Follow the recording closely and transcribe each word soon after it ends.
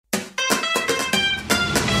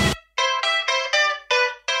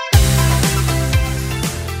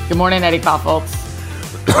Good morning, Eddie Kaufholz.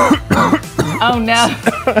 Oh, no.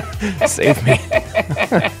 Save me.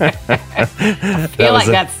 I feel like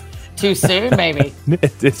that's too soon, maybe.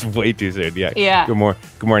 It's way too soon. Yeah. Yeah. Good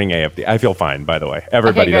morning, AFD. I feel fine, by the way.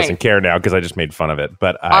 Everybody great. doesn't care now because I just made fun of it.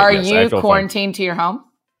 But Are yes, you I feel quarantined to your home?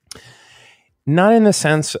 fine. Not in the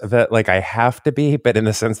sense that like I have to be, but in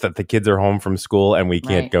the sense that the kids are home from school and we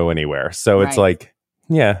can't Right. go anywhere. So it's Right. like,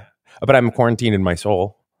 yeah. But I'm quarantined in my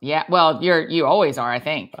soul. Yeah. Well, you always are, I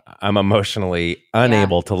think. I'm emotionally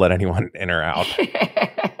unable to let anyone in or out.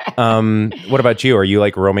 What about you? Are you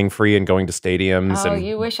like roaming free and going to stadiums Oh, and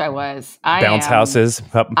you wish I was. bounce houses?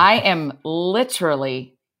 I am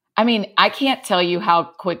literally, I can't tell you how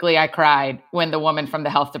quickly I cried when the woman from the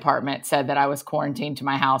health department said that I was quarantined to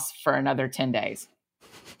my house for another 10 days.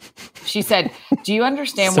 She said, do you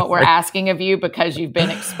understand what we're asking of you because you've been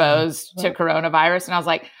exposed to coronavirus? And I was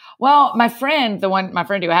like, well, my friend who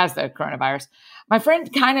has the coronavirus, my friend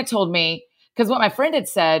kind of told me, because what my friend had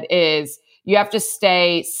said is you have to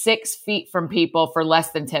stay 6 feet from people for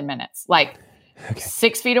less than 10 minutes, like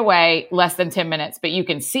 6 feet away, less than 10 minutes, but you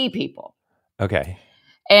can see people. Okay.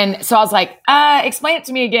 And so I was like, explain it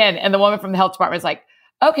to me again. And the woman from the health department was like,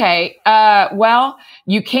 okay, well,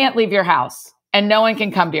 you can't leave your house and no one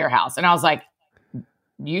can come to your house. And I was like,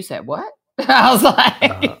 you said what? I was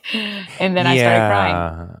like, and then I started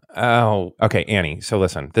crying. Oh, okay, Annie. So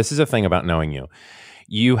listen, this is a thing about knowing you.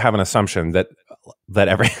 You have an assumption that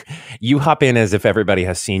you hop in as if everybody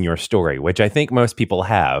has seen your story, which I think most people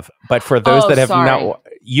have. But for those that have not,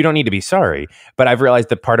 you don't need to be sorry. But I've realized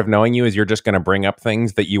that part of knowing you is you're just going to bring up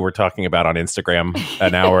things that you were talking about on Instagram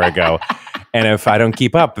an hour ago. And if I don't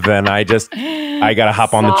keep up, then I got to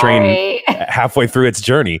hop on the train halfway through its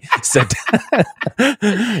journey.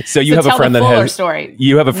 So you have a friend that has story.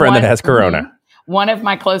 You have a friend that has corona. Mm-hmm. One of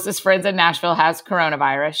my closest friends in Nashville has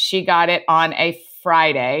coronavirus. She got it on a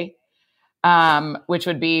Friday, which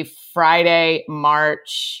would be Friday,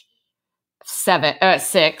 March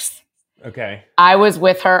 6th. Okay. I was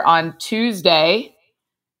with her on Tuesday.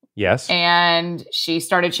 Yes. And she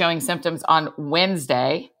started showing symptoms on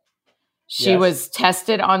Wednesday. She was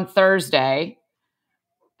tested on Thursday.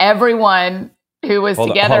 Everyone who was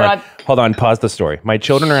together Hold on, pause the story. My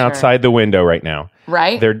children are outside the window right now.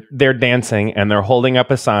 Right? They're dancing and they're holding up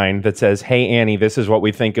a sign that says, "Hey Annie, this is what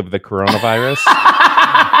we think of the coronavirus."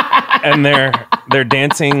 And they're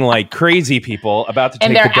dancing like crazy people about to take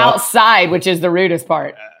and they're outside, which is the rudest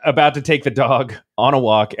part. About to take the dog on a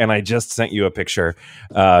walk, and I just sent you a picture.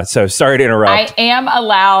 So sorry to interrupt. I am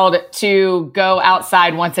allowed to go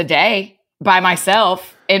outside once a day by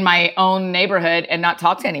myself in my own neighborhood and not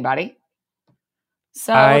talk to anybody.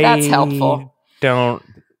 So that's helpful. Don't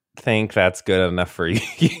think that's good enough for you.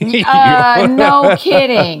 No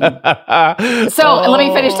kidding. So let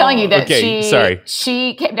me finish telling you that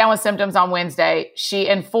she came down with symptoms on Wednesday. She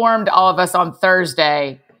informed all of us on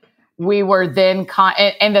Thursday. We were then,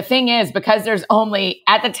 and the thing is, because there's only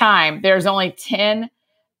 10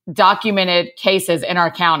 documented cases in our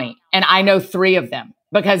county. And I know 3 of them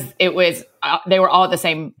because they were all at the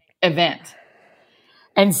same event.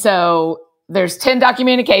 And so there's 10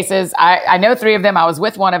 documented cases. I know 3 of them. I was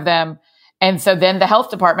with one of them. And so then the health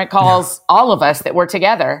department calls all of us that were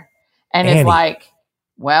together and Annie. is like,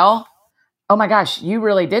 well, oh my gosh, you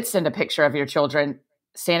really did send a picture of your children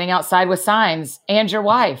standing outside with signs and your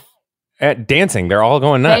wife. Dancing. They're all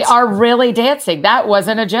going nuts. They are really dancing. That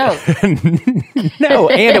wasn't a joke. No,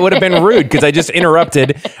 and it would have been rude because I just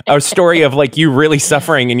interrupted a story of like you really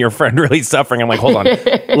suffering and your friend really suffering. I'm like, hold on.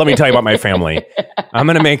 Let me tell you about my family. I'm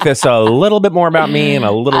going to make this a little bit more about me and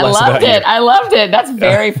a little less about you. I loved it. That's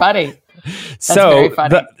very funny. So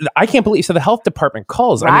I can't believe. So the health department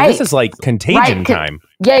calls. Right. I mean, this is like contagion time.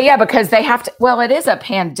 Yeah, because they have to. Well, it is a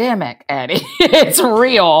pandemic, Eddie. It's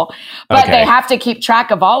real, but they have to keep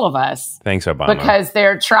track of all of us. Thanks, Obama. Because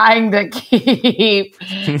they're trying to keep.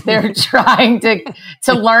 They're trying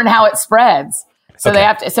to learn how it spreads. So they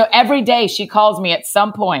have to. So every day she calls me at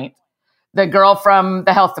some point. The girl from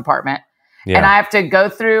the health department. Yeah. And I have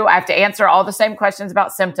to answer all the same questions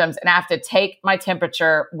about symptoms, and I have to take my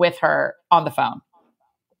temperature with her on the phone.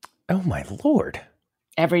 Oh, my Lord.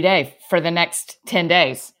 Every day for the next 10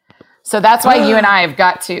 days. So that's why you and I have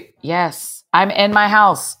got to, yes, I'm in my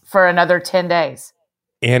house for another 10 days.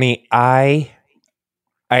 Annie, I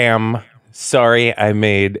am sorry I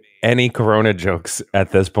made any corona jokes at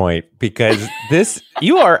this point because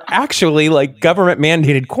you are actually like government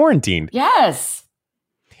mandated quarantined. Yes.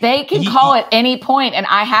 They can call at any point, and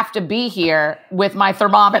I have to be here with my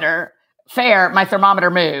thermometer. My thermometer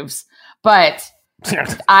moves, but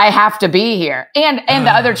I have to be here. And the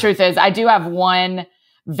other truth is I do have one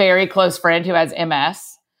very close friend who has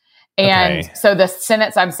MS. And so the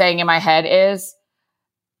sentence I'm saying in my head is,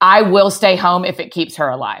 I will stay home if it keeps her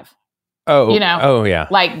alive. Oh, you know? Oh, yeah.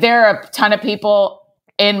 Like there are a ton of people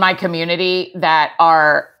in my community that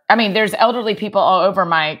are, I mean, there's elderly people all over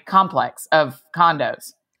my complex of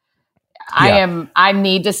condos. Yeah. I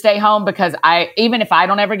need to stay home because even if I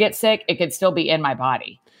don't ever get sick, it could still be in my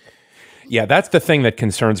body. Yeah, that's the thing that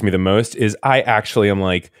concerns me the most is I actually am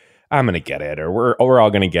like, I'm going to get it, or we're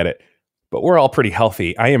all going to get it. But we're all pretty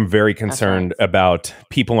healthy. I am very concerned about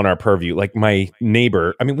people in our purview. Like my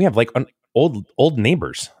neighbor, I mean, we have like old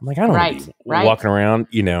neighbors. I'm like, I don't want to be walking around,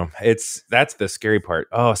 you know, that's the scary part.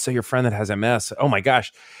 Oh, so your friend that has MS. Oh my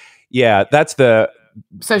gosh. Yeah, that's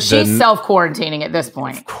so she's self-quarantining at this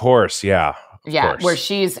point. Of course, yeah. Yeah, where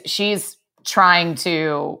she's trying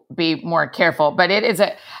to be more careful. But Eddie,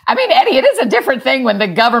 it is a different thing when the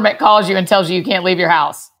government calls you and tells you can't leave your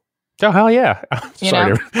house. Oh, hell yeah. You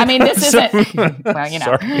know? I mean, this isn't, well, you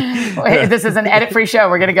know, this is an edit-free show.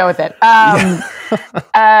 We're going to go with it.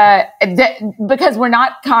 Because we're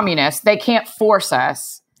not communists. They can't force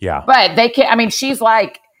us. Yeah. But they can, I mean, she's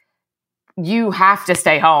like, you have to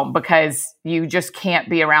stay home because you just can't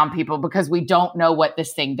be around people because we don't know what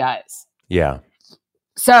this thing does. Yeah.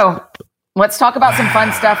 So let's talk about some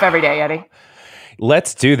fun stuff every day, Eddie.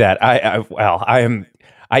 Let's do that.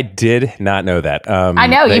 I did not know that. I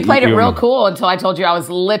know you played it real cool until I told you I was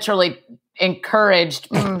literally encouraged.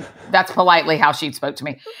 That's politely how she spoke to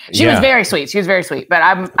me. She was very sweet. She was very sweet, but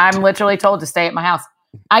I'm literally told to stay at my house.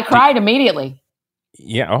 I cried immediately.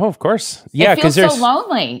 Yeah. Oh, of course. Yeah. It feels so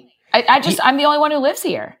lonely. I'm the only one who lives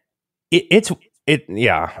here. It's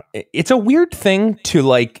a weird thing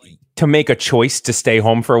to make a choice to stay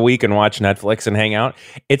home for a week and watch Netflix and hang out.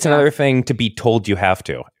 It's another thing to be told you have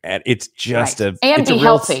to. And it's just and be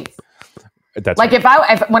healthy. That's like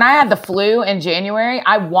right. When I had the flu in January,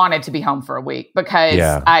 I wanted to be home for a week because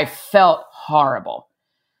I felt horrible.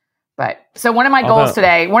 But so one of my goals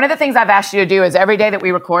today, one of the things I've asked you to do is every day that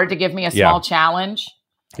we record to give me a small challenge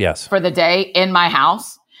for the day in my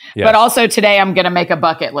house. Yes. But also today I'm going to make a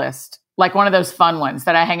bucket list. Like one of those fun ones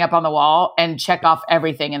that I hang up on the wall and check off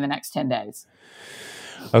everything in the next 10 days.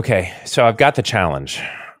 Okay. So I've got the challenge.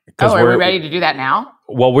 Oh, are we ready to do that now?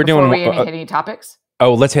 Well, we're doing... Before we hit any topics?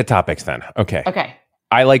 Oh, let's hit topics then. Okay.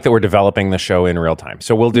 I like that we're developing the show in real time.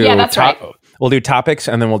 So we'll do... Yeah, that's right. We'll do topics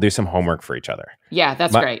and then we'll do some homework for each other. Yeah,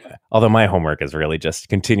 that's great. Although my homework is really just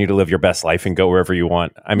continue to live your best life and go wherever you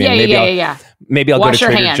want. I mean, maybe I'll go to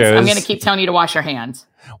Trader Joe's. I'm going to keep telling you to wash your hands.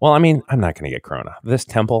 Well, I mean, I'm not going to get corona. This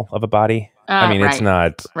temple of a body, it's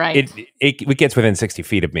not... Right. It gets within 60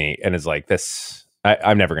 feet of me and is like this...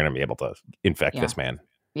 I'm never going to be able to infect this man.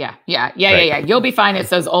 Yeah. You'll be fine. It's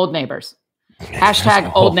those old neighbors.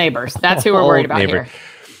 #, old neighbors. That's who we're worried about here.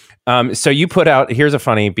 So you put out, here's a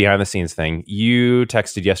funny behind the scenes thing. You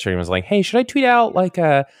texted yesterday and was like, hey, should I tweet out like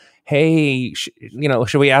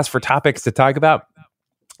should we ask for topics to talk about?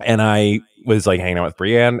 And I was like hanging out with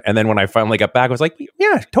Brienne. And then when I finally got back, I was like,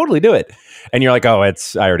 yeah, totally do it. And you're like, oh, I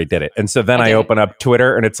already did it. And so then I open up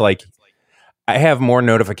Twitter and it's like, I have more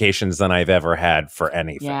notifications than I've ever had for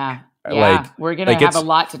anything. Yeah. We're going to have a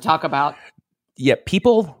lot to talk about. Yeah,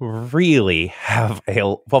 people really have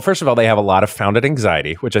first of all, they have a lot of founded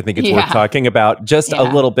anxiety, which I think it's worth talking about just a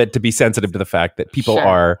little bit to be sensitive to the fact that people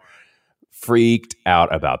are freaked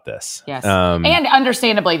out about this. Yes. And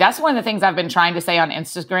understandably, that's one of the things I've been trying to say on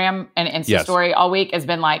Instagram and Insta Story all week has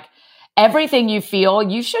been like, everything you feel,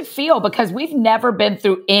 you should feel because we've never been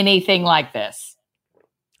through anything like this.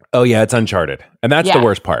 Oh yeah, it's uncharted. And that's the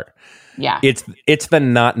worst part. Yeah. It's the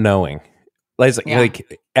not knowing.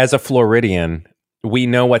 Like as a Floridian, we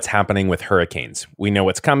know what's happening with hurricanes. We know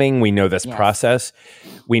what's coming. We know this process.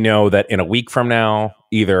 We know that in a week from now,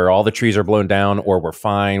 either all the trees are blown down or we're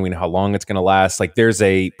fine. We know how long it's going to last. Like there's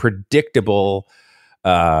a predictable,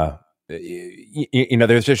 there's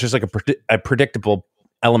just like a predictable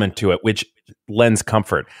element to it, which lends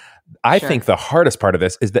comfort. I think the hardest part of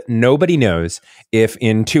this is that nobody knows if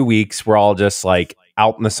in 2 weeks we're all just like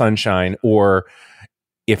out in the sunshine or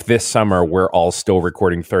if this summer we're all still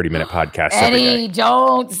recording 30-minute podcasts every day.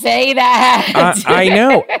 Don't say that. I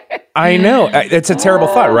know. It's a terrible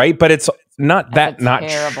thought, right? But it's not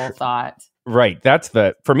terrible thought. Right.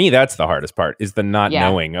 For me, that's the hardest part is the not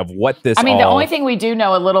knowing of what this. the only thing we do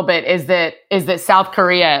know a little bit is that South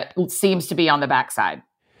Korea seems to be on the backside.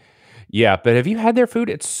 Yeah, but have you had their food?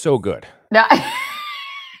 It's so good. No.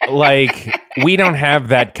 Like, we don't have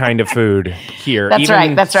that kind of food here. That's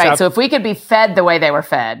right. So if we could be fed the way they were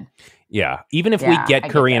fed. Yeah. Even if we get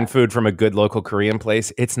Korean food from a good local Korean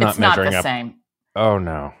place, it's not measuring up. Same. Oh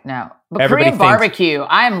no. But Korean barbecue,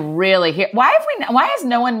 I'm really here. Why has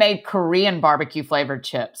no one made Korean barbecue flavored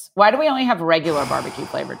chips? Why do we only have regular barbecue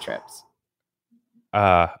flavored chips?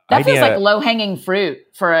 That feels like low-hanging fruit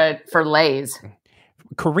for Lay's.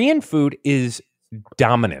 Korean food is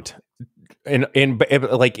dominant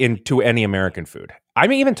into any American food.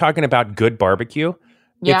 I'm even talking about good barbecue.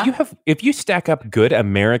 Yeah. If you stack up good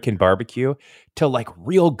American barbecue to like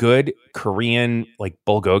real good Korean like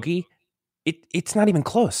bulgogi, it's not even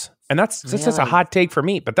close. And that's just a hot take for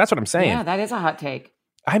me, but that's what I'm saying. Yeah, that is a hot take.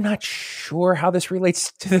 I'm not sure how this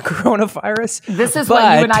relates to the coronavirus. This is what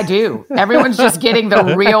you and I do. Everyone's just getting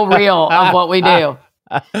the real of what we do.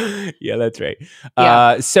 Yeah, that's right.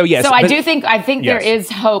 Yeah. So I think there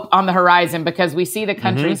is hope on the horizon because we see the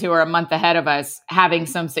countries who are a month ahead of us having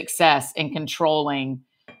some success in controlling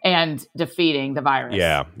and defeating the virus.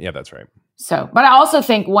 Yeah, that's right. So, but I also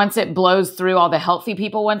think once it blows through all the healthy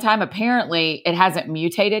people one time, apparently it hasn't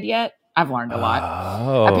mutated yet. I've learned a lot.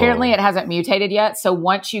 Oh. Apparently it hasn't mutated yet. So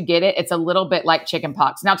once you get it, it's a little bit like chicken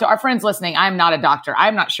pox. Now, to our friends listening, I'm not a doctor.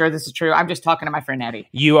 I'm not sure this is true. I'm just talking to my friend Eddie.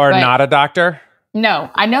 You are not a doctor? No,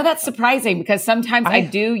 I know that's surprising because sometimes I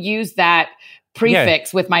do use that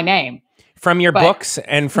prefix with my name. From your books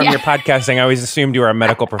and from your podcasting, I always assumed you were a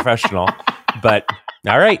medical professional. But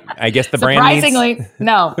all right, I guess the brand surprisingly,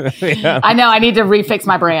 no. Yeah. I know I need to refix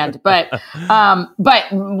my brand, but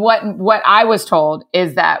what I was told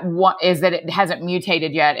is that it hasn't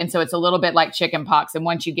mutated yet, and so it's a little bit like chicken pox, and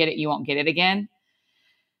once you get it, you won't get it again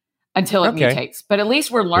until it mutates. But at least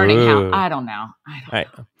we're learning how. I don't know.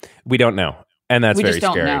 We don't know, and that's very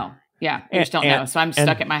scary. We just don't know. Yeah, we just don't know. So I'm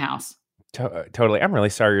stuck at my house. Totally, I'm really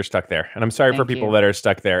sorry you're stuck there, and I'm sorry for people that are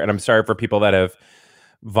stuck there, and I'm sorry for people that have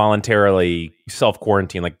voluntarily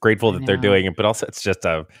self-quarantine, like grateful that they're doing it, but also it's just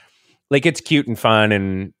it's cute and fun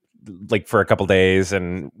and like for a couple days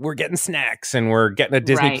and we're getting snacks and we're getting a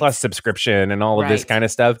Disney Plus subscrition and all of this kind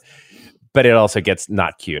of stuff. But it also gets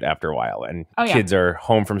not cute after a while and kids are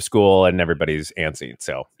home from school and everybody's antsy.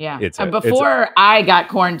 So before I got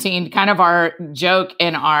quarantined, kind of our joke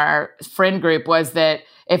in our friend group was that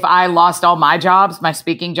if I lost all my jobs, my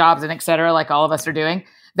speaking jobs and et cetera, like all of us are doing,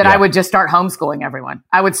 that I would just start homeschooling everyone.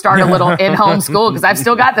 I would start a little in-home school because I've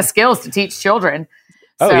still got the skills to teach children.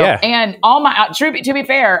 And all my, to be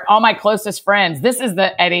fair, all my closest friends, this is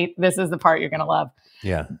the part you're going to love.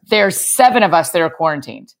 Yeah. There's 7 of us that are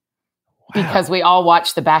quarantined because we all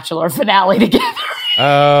watched the Bachelor finale together.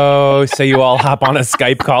 Oh, so you all hop on a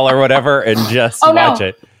Skype call or whatever and just watch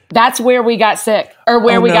it. That's where we got sick or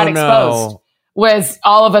where we got exposed was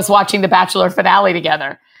all of us watching the Bachelor finale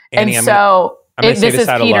together. Annie, this is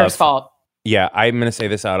Peter's fault. Yeah, I'm going to say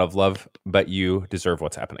this out of love, but you deserve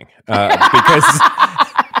what's happening because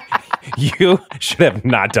you should have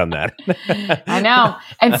not done that. I know.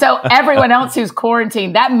 And so everyone else who's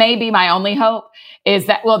quarantined, that may be my only hope is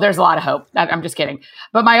that, well, there's a lot of hope. I'm just kidding.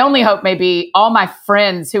 But my only hope may be all my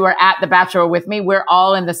friends who are at the Bachelor with me, we're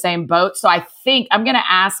all in the same boat. So I think I'm going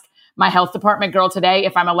to ask my health department girl today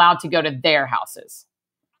if I'm allowed to go to their houses.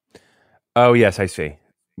 Oh, yes, I see.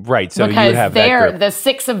 Right. So because you have that group. The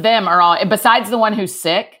 6 of them are all, besides the one who's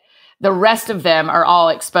sick, the rest of them are all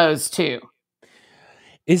exposed too.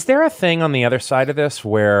 Is there a thing on the other side of this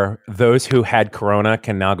where those who had corona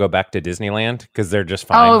can now go back to Disneyland because they're just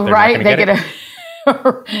fine? Oh, right. They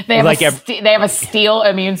they have a steel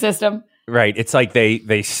immune system. Right. It's like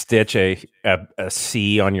they stitch a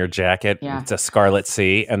C on your jacket. Yeah. It's a scarlet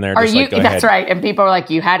C. And they're just like, go ahead. That's right. And people are like,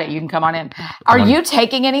 you had it. You can come on in. Are you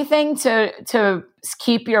taking anything to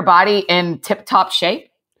keep your body in tip-top shape?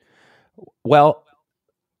 Well,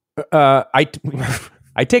 I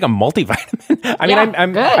take a multivitamin. I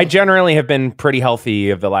mean, I generally have been pretty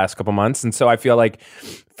healthy of the last couple months. And so I feel like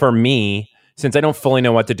for me, since I don't fully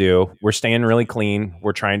know what to do, we're staying really clean.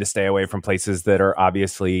 We're trying to stay away from places that are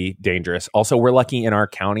obviously dangerous. Also, we're lucky in our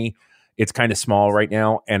county. It's kind of small right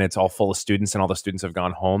now and it's all full of students and all the students have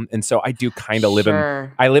gone home. And so I do kind of live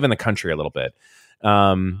in the country a little bit.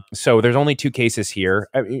 So there's only 2 cases here.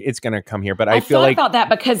 I mean, it's going to come here, but I feel like about that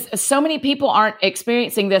because so many people aren't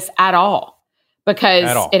experiencing this at all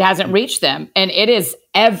because it hasn't reached them and it is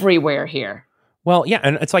everywhere here. Well, yeah,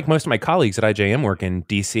 and it's like most of my colleagues at IJM work in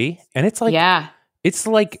DC, and it's like it's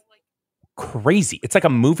like crazy. It's like a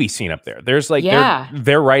movie scene up there. There's like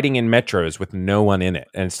they're riding in metros with no one in it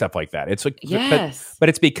and stuff like that. It's like but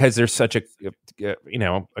it's because there's such a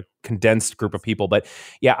condensed group of people. But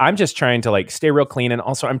yeah, I'm just trying to like stay real clean, and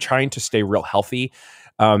also I'm trying to stay real healthy.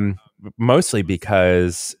 Mostly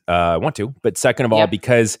because I want to, but second of all,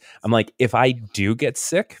 because I'm like, if I do get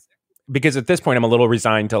sick. Because at this point, I'm a little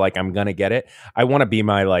resigned to like, I'm going to get it. I want to be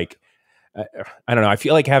my like, I don't know. I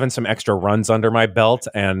feel like having some extra runs under my belt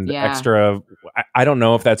and extra. I don't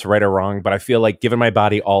know if that's right or wrong, but I feel like giving my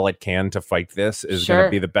body all it can to fight this is going to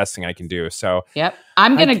be the best thing I can do. So,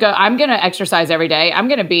 I'm going to exercise every day. I'm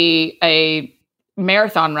going to be a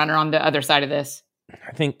marathon runner on the other side of this.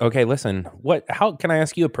 I think, okay, listen, how can I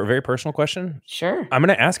ask you a very personal question? Sure. I'm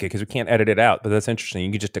going to ask it because we can't edit it out, but that's interesting.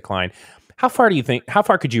 You could just decline. How far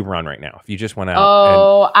could you run right now if you just went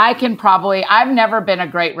out? I can probably, I've never been a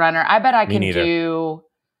great runner. I bet I can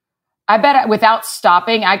without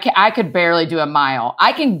stopping, I could barely do a mile.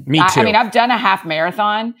 Me too. I mean, I've done a half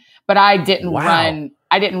marathon, but I didn't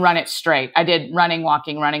run it straight. I did running,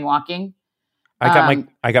 walking.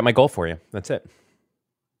 I got my goal for you. That's it.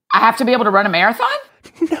 I have to be able to run a marathon?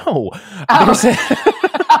 No. I was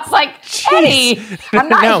like, Eddie, I'm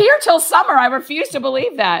not here till summer. I refuse to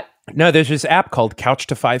believe that. No, there's this app called Couch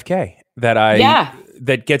to 5K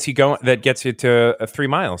that gets you going, that gets you to 3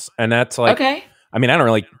 miles. And that's like, okay. I mean, I don't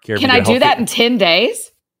really care. Can I do that in 10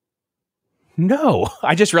 days? No,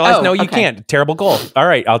 I just realized, you can't. Terrible goal. All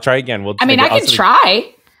right, I'll try again. I can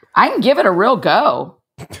try. I can give it a real go.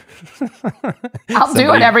 I'll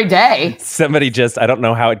do it every day. Somebody I don't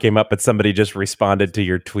know how it came up, but somebody just responded to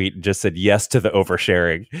your tweet and just said yes to the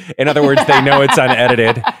oversharing. In other words, they know it's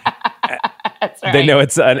unedited. That's right. They know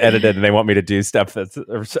it's unedited and they want me to do stuff that's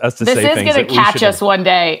us to say things. This is going to catch us one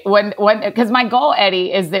day when because my goal,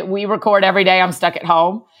 Eddie, is that we record every day. I'm stuck at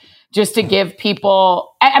home just to give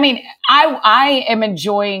people. I mean, I am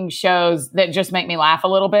enjoying shows that just make me laugh a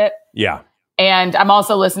little bit. Yeah. And I'm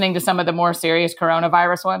also listening to some of the more serious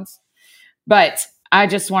coronavirus ones. But I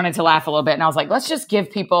just wanted to laugh a little bit. And I was like, let's just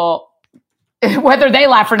give people, whether they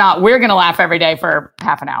laugh or not, we're going to laugh every day for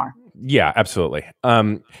half an hour. Yeah, absolutely.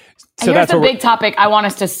 So here's the big topic I want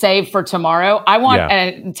us to save for tomorrow. I want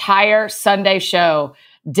an entire Sunday show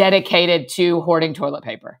dedicated to hoarding toilet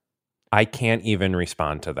paper. I can't even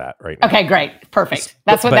respond to that right now. Okay, great. Perfect.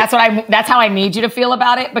 That's how I need you to feel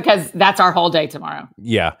about it, because that's our whole day tomorrow.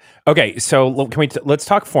 Yeah. Okay. So let's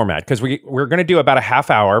talk format, because we're going to do about a half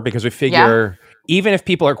hour, because we figure even if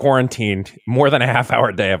people are quarantined, more than a half hour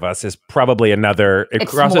a day of us is probably it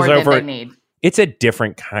crosses more over. Than they need. It's a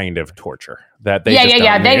different kind of torture that they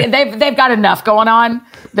They've got enough going on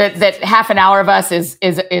that half an hour of us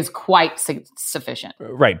is quite sufficient.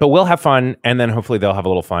 Right, but we'll have fun, and then hopefully they'll have a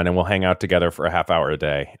little fun, and we'll hang out together for a half hour a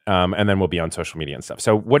day, and then we'll be on social media and stuff.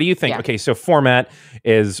 So what do you think? Yeah. Okay, so format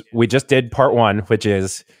is we just did part 1, which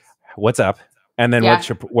is what's up, and then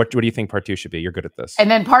what do you think part 2 should be? You're good at this.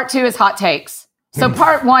 And then part 2 is hot takes. So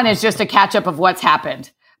part 1 is just a catch up of what's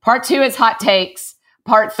happened. Part 2 is hot takes.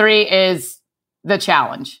 Part 3 is the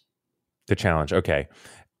challenge. The challenge. Okay.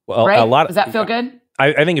 Well, right? Does that feel good?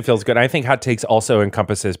 I think it feels good. I think hot takes also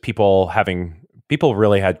encompasses people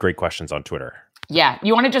really had great questions on Twitter. Yeah.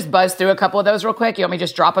 You want to just buzz through a couple of those real quick? You want me to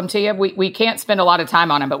just drop them to you? We can't spend a lot of time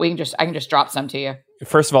on them, but I can just drop some to you.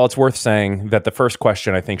 First of all, it's worth saying that the first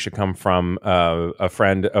question I think should come from a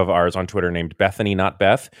friend of ours on Twitter named Bethany, not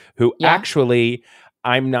Beth, who actually,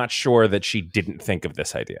 I'm not sure that she didn't think of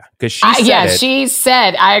this idea, because she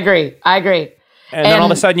said, I agree. And then all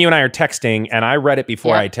of a sudden you and I are texting, and I read it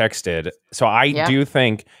before I texted. So I do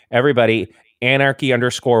think everybody,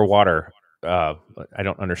 anarchy_water. I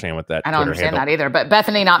don't understand what that. I don't understand that either. But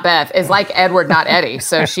Bethany, not Beth, is like Edward, not Eddie.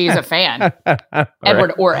 So she's a fan.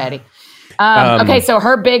 Edward or Eddie. Okay, so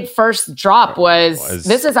her big first drop was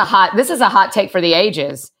this is a hot take for the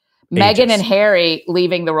ages. Meghan and Harry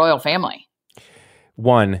leaving the royal family.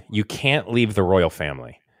 One, you can't leave the royal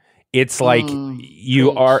family. It's like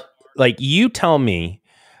you are. Like, you tell me,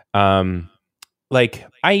 like,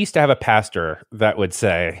 I used to have a pastor that would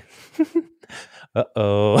say,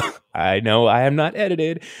 I know I am not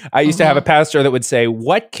edited. I used to have a pastor that would say,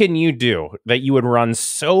 what can you do that you would run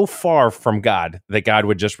so far from God that God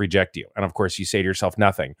would just reject you? And of course, you say to yourself,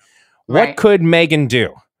 nothing. Right. What could Meghan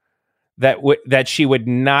do that she would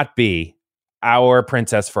not be our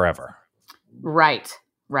princess forever? Right.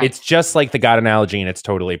 It's just like the God analogy, and it's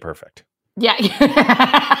totally perfect. Yeah.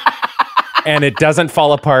 And it doesn't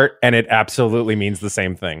fall apart, and it absolutely means the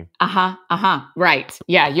same thing. Right.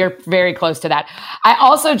 Yeah, you're very close to that. I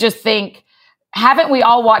also just think, haven't we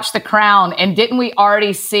all watched The Crown, and didn't we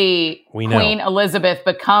already see Queen Elizabeth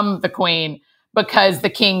become the queen because the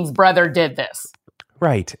king's brother did this?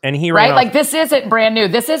 Right. And he ran off. Like, this isn't brand new.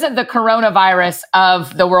 This isn't the coronavirus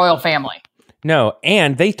of the royal family. No,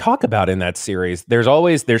 and they talk about in that series, there's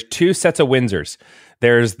 2 sets of Windsors.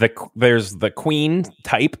 There's the queen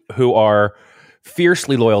type who are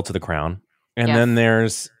fiercely loyal to the crown, and then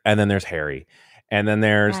there's Harry, and then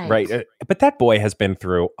there's but that boy has been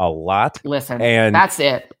through a lot. Listen, and that's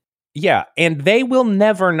it. Yeah, and they will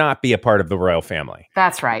never not be a part of the royal family.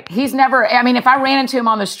 That's right. He's never, I mean, if I ran into him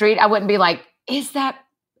on the street, I wouldn't be like, is that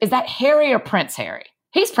Harry or Prince Harry?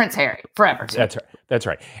 He's Prince Harry forever. That's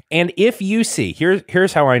right. And if you see,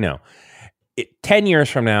 here's how I know. 10 years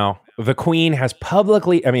from now, the Queen has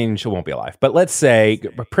publicly, I mean, she won't be alive, but let's say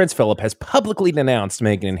Prince Philip has publicly denounced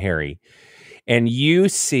Meghan and Harry, and you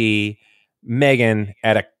see Meghan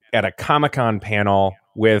at a Comic-Con panel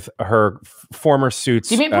with her former suits.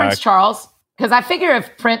 Do you mean Prince Charles? Because I figure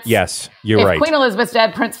if Prince... Yes, you're right. If Queen Elizabeth's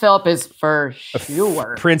dead, Prince Philip is for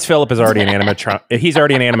sure. Prince Philip is already an animatronic. He's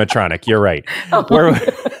already an animatronic. You're right.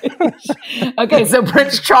 Okay, so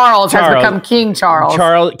Prince Charles has become King Charles.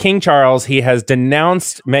 King Charles, he has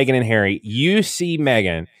denounced Meghan and Harry. You see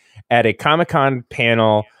Meghan at a Comic-Con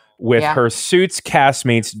panel with her Suits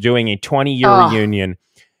castmates doing a 20-year reunion.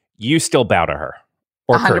 You still bow to her.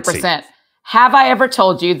 Or 100%. Curtsy. Have I ever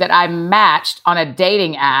told you that I matched on a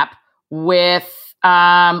dating app with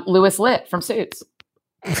Louis Litt from Suits?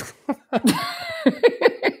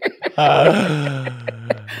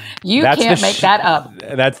 You can't make that up.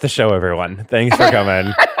 That's the show, everyone. Thanks for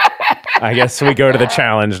coming. I guess we go to the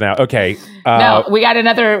challenge now. Okay. No, we got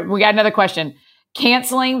another question.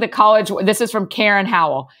 Canceling the college. This is from Karen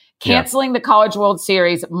Howell. Canceling the College World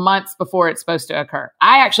Series months before it's supposed to occur.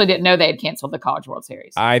 I actually didn't know they had canceled the College World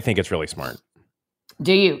Series. I think it's really smart.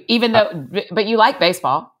 Do you? Even though, but you like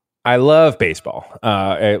baseball. I love baseball.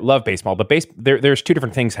 But there's two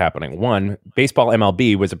different things happening. One, baseball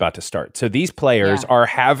MLB was about to start. So these players are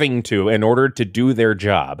having to, in order to do their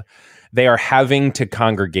job, they are having to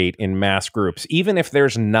congregate in mass groups. Even if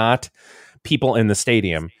there's not people in the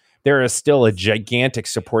stadium, there is still a gigantic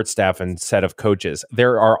support staff and set of coaches.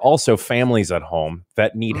 There are also families at home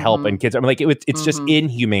that need help and kids. I mean, like it's just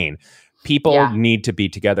inhumane. People need to be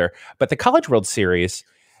together. But the College World Series,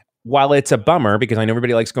 while it's a bummer because I know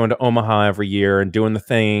everybody likes going to Omaha every year and doing the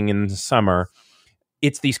thing in the summer,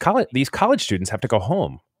 it's these college students have to go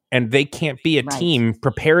home and they can't be a team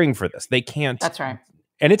preparing for this. They can't. That's right.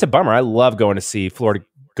 And it's a bummer. I love going to see Florida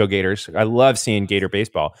Go Gators. I love seeing Gator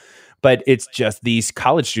baseball. But it's just these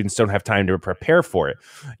college students don't have time to prepare for it.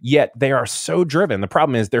 Yet they are so driven. The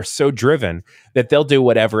problem is they're so driven that they'll do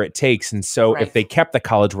whatever it takes. And so if they kept the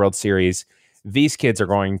College World Series, these kids are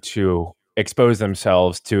going to expose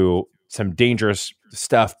themselves to some dangerous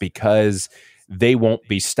stuff because they won't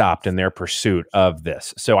be stopped in their pursuit of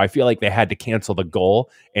this. So I feel like they had to cancel the goal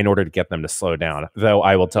in order to get them to slow down. Though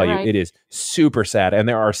I will tell you, it is super sad. And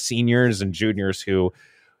there are seniors and juniors who...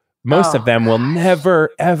 Most of them will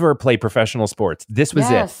never, ever play professional sports. This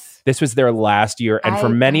was it. This was their last year. And for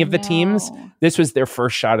many of the teams, this was their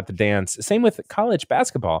first shot at the dance. Same with college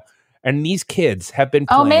basketball. And these kids have been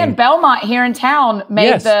playing. Oh, man, Belmont here in town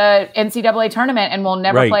made the NCAA tournament and will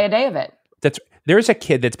never play a day of it. There's a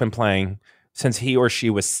kid that's been playing since he or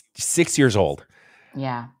she was 6 years old.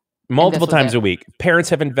 Yeah. Multiple times a week.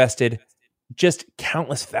 Parents have invested just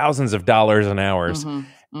countless thousands of dollars and hours.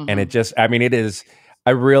 And it just, I mean, it is... I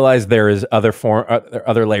realize there is other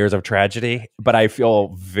layers of tragedy, but I feel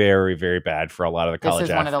very, very bad for a lot of the college athletes.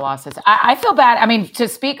 This is one of the losses. I feel bad. I mean, to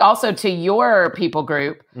speak also to your people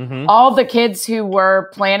group, all the kids who were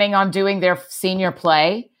planning on doing their senior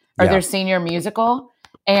play or their senior musical.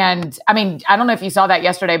 And I mean, I don't know if you saw that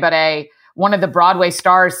yesterday, but one of the Broadway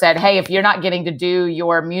stars said, hey, if you're not getting to do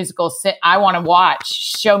your musical, I want to watch.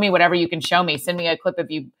 Show me whatever you can show me. Send me a clip of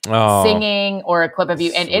you singing or a clip of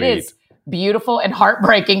you. And it is beautiful and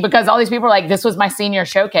heartbreaking because all these people are like, this was my senior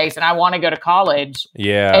showcase and I want to go to college.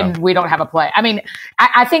 Yeah. And we don't have a play. I mean,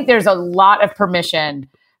 I think there's a lot of permission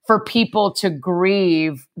for people to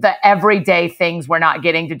grieve the everyday things we're not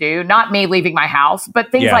getting to do. Not me leaving my house,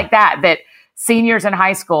 but things like that seniors in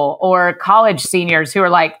high school or college seniors who are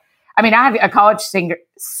like, I mean, I had a college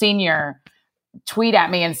senior tweet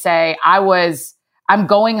at me and say, I'm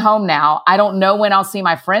going home now. I don't know when I'll see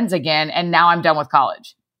my friends again. And now I'm done with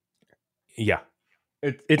college. Yeah.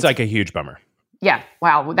 It's like a huge bummer. Yeah.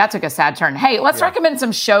 Wow. That took a sad turn. Hey, let's recommend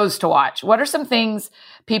some shows to watch. What are some things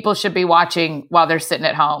people should be watching while they're sitting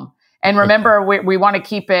at home? And remember, we want to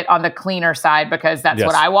keep it on the cleaner side because that's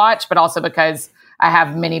what I watch, but also because I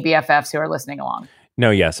have many BFFs who are listening along. No,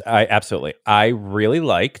 yes, absolutely. I really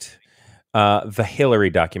liked the Hillary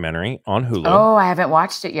documentary on Hulu. Oh, I haven't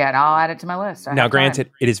watched it yet. I'll add it to my list. Now, granted,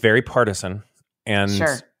 it is very partisan. And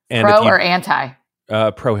pro or anti?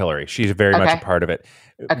 Pro Hillary. She's very much a part of it.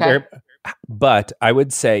 Okay. But I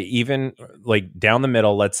would say even like down the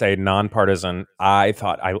middle, let's say nonpartisan, I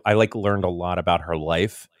thought I like learned a lot about her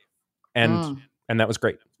life. And that was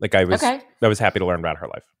great. Like I was happy to learn about her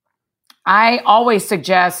life. I always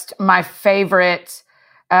suggest my favorite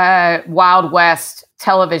Wild West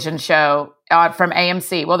television show from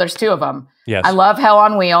AMC. Well, there's 2 of them. Yes. I love Hell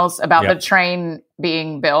on Wheels, about the train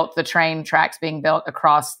being built, the train tracks being built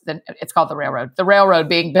across it's called the railroad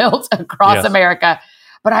being built across America.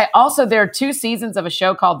 But there are 2 seasons of a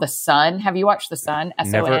show called The Sun. Have you watched The Sun?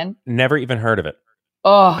 SON? Never even heard of it.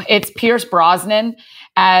 Oh, it's Pierce Brosnan,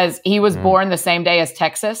 as he was born the same day as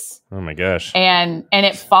Texas. Oh my gosh. And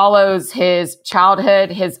it follows his childhood,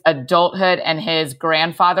 his adulthood, and his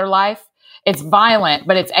grandfather life. It's violent,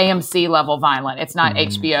 but it's AMC level violent. It's not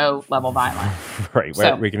HBO level violent. Right.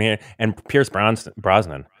 So, we can hear. And Pierce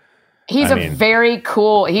Brosnan. He's very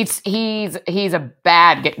cool. He's a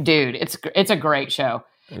bad dude. It's a great show.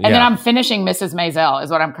 And then I'm finishing Mrs. Maisel is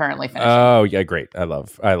what I'm currently finishing. Oh yeah, great. I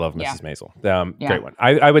love Mrs. Maisel. Great one.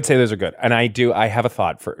 I would say those are good. And I have a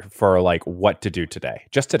thought for like what to do today.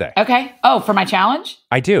 Just today. Okay. Oh, for my challenge?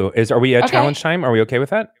 I do. Are we at challenge time? Are we okay with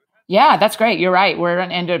that? Yeah, that's great. You're right. We're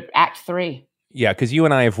into Act 3. Yeah, because you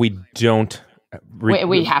and I, if we don't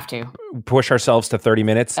we have to push ourselves to 30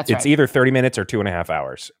 minutes, it's either 30 minutes or 2.5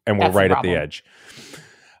 hours, and we're right at the edge.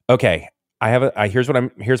 Okay.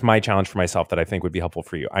 Here's my challenge for myself that I think would be helpful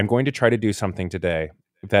for you. I'm going to try to do something today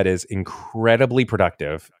that is incredibly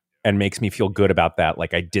productive and makes me feel good about that.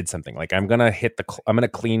 Like I did something. Like I'm gonna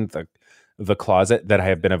clean the closet that I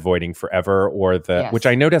have been avoiding forever, or which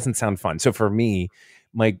I know doesn't sound fun. So for me,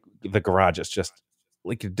 the garage is just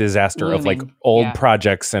like a disaster of like old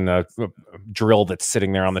projects and a drill that's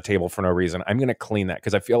sitting there on the table for no reason. I'm gonna clean that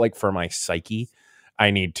because I feel like for my psyche, I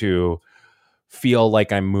need to feel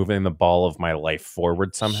like I'm moving the ball of my life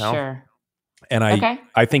forward somehow. Sure. And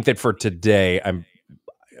I think that for today,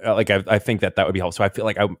 I think that would be helpful. So I feel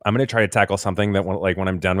like I'm going to try to tackle something that when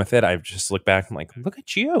I'm done with it, I just look back and like, look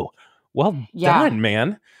at you. Well done,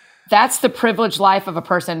 man. That's the privileged life of a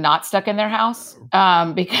person not stuck in their house.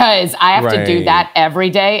 Because I have to do that every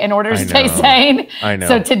day in order to stay sane. I know.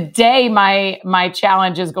 So today, my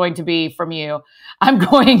challenge is going to be from you. I'm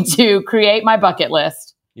going to create my bucket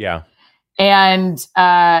list. Yeah. And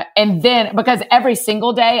then because every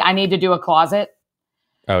single day I need to do a closet.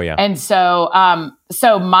 Oh yeah. And so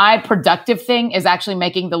my productive thing is actually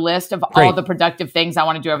making the list of all the productive things I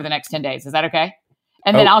want to do over the next 10 days. Is that okay?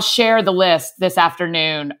 And then I'll share the list this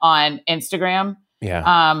afternoon on Instagram.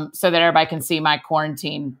 Yeah. So that everybody can see my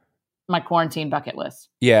quarantine bucket list.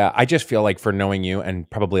 Yeah. I just feel like for knowing you and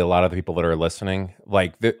probably a lot of the people that are listening,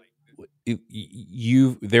 like there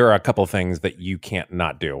are a couple things that you can't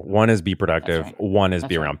not do. One is be productive. Right. One is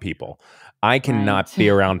be around people. I cannot be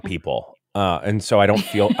around people. And so I don't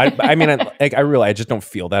feel, I realize I just don't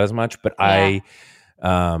feel that as much, but I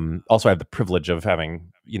also have the privilege of having,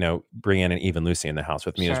 Brianne and Eve and Lucy in the house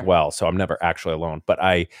with me as well. So I'm never actually alone, but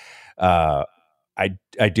I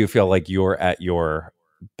do feel like you're at your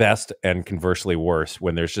best and conversely worse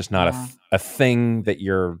when there's just not a thing that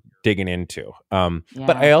you're digging into.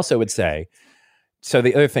 But I also would say, so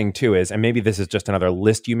the other thing too is, and maybe this is just another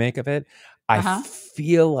list you make of it, I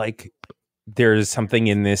feel like there's something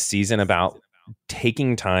in this season about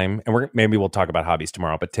taking time, and maybe we'll talk about hobbies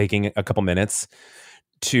tomorrow, but taking a couple minutes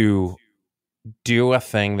to do a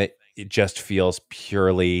thing that it just feels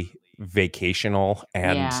purely vacational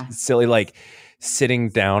and silly, like sitting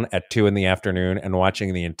down at 2 p.m. and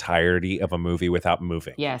watching the entirety of a movie without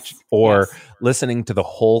moving. Yes. Or listening to the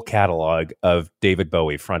whole catalog of David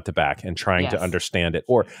Bowie front to back and trying to understand it.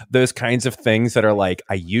 Or those kinds of things that are like,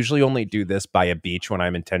 I usually only do this by a beach when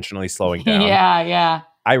I'm intentionally slowing down. Yeah.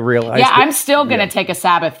 I realize. Yeah, I'm still going to take a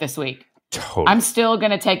Sabbath this week. Totally. I'm still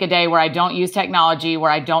going to take a day where I don't use technology,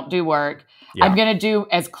 where I don't do work. Yeah. I'm going to do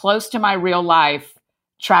as close to my real life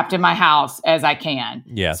trapped in my house as I can.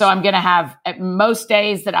 Yes. So I'm going to have most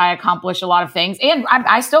days that I accomplish a lot of things, and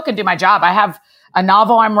I still can do my job. I have a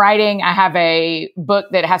novel I'm writing. I have a book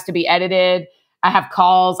that has to be edited. I have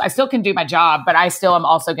calls. I still can do my job, but I still am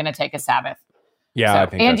also going to take a Sabbath. Yeah. So, I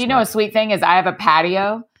think and a sweet thing is I have a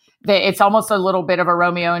patio that it's almost a little bit of a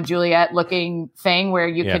Romeo and Juliet looking thing where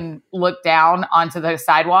you can look down onto the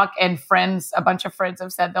sidewalk, and a bunch of friends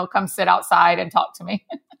have said they'll come sit outside and talk to me.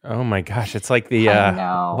 Oh my gosh. It's like the,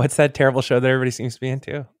 what's that terrible show that everybody seems to be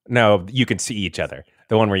into? No, you can see each other.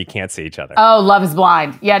 The one where you can't see each other. Oh, Love is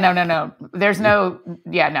Blind. Yeah, no. There's no.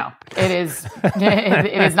 It is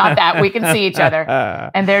not that. We can see each other.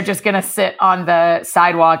 And they're just going to sit on the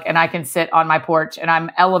sidewalk and I can sit on my porch, and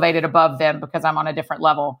I'm elevated above them because I'm on a different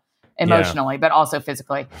level emotionally, but also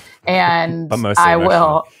physically. And but mostly I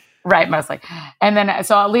will. Right, mostly. And then,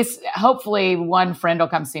 so at least hopefully one friend will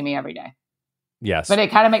come see me every day. Yes. But it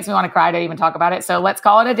kind of makes me want to cry to even talk about it. So let's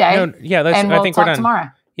call it a day. No, and we'll I think talk we're done tomorrow.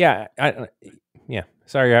 Yeah.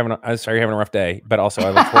 sorry you're having a rough day, but also I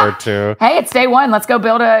look forward to. Hey, it's day one. Let's go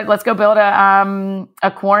build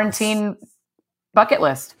a quarantine bucket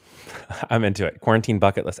list. I'm into it. Quarantine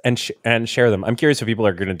bucket list and share them. I'm curious what people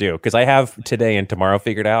are going to do because I have today and tomorrow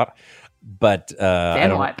figured out, but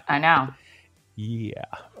then what? I know. Yeah,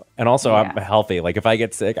 and also I'm healthy. Like if I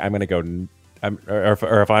get sick, I'm going to go. Or if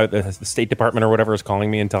the State Department or whatever is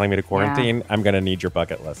calling me and telling me to quarantine, I'm going to need your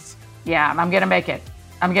bucket lists. Yeah, I'm going to make it.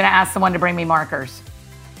 I'm going to ask someone to bring me markers.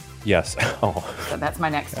 Yes. Oh. So that's my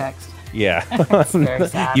next text. Yeah. It's very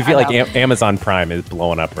sad. You feel like Amazon Prime is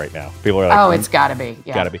blowing up right now. People are like, it's got to be.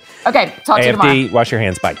 Yeah. Got to be. Okay, talk to you tomorrow. Wash your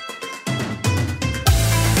hands. Bye.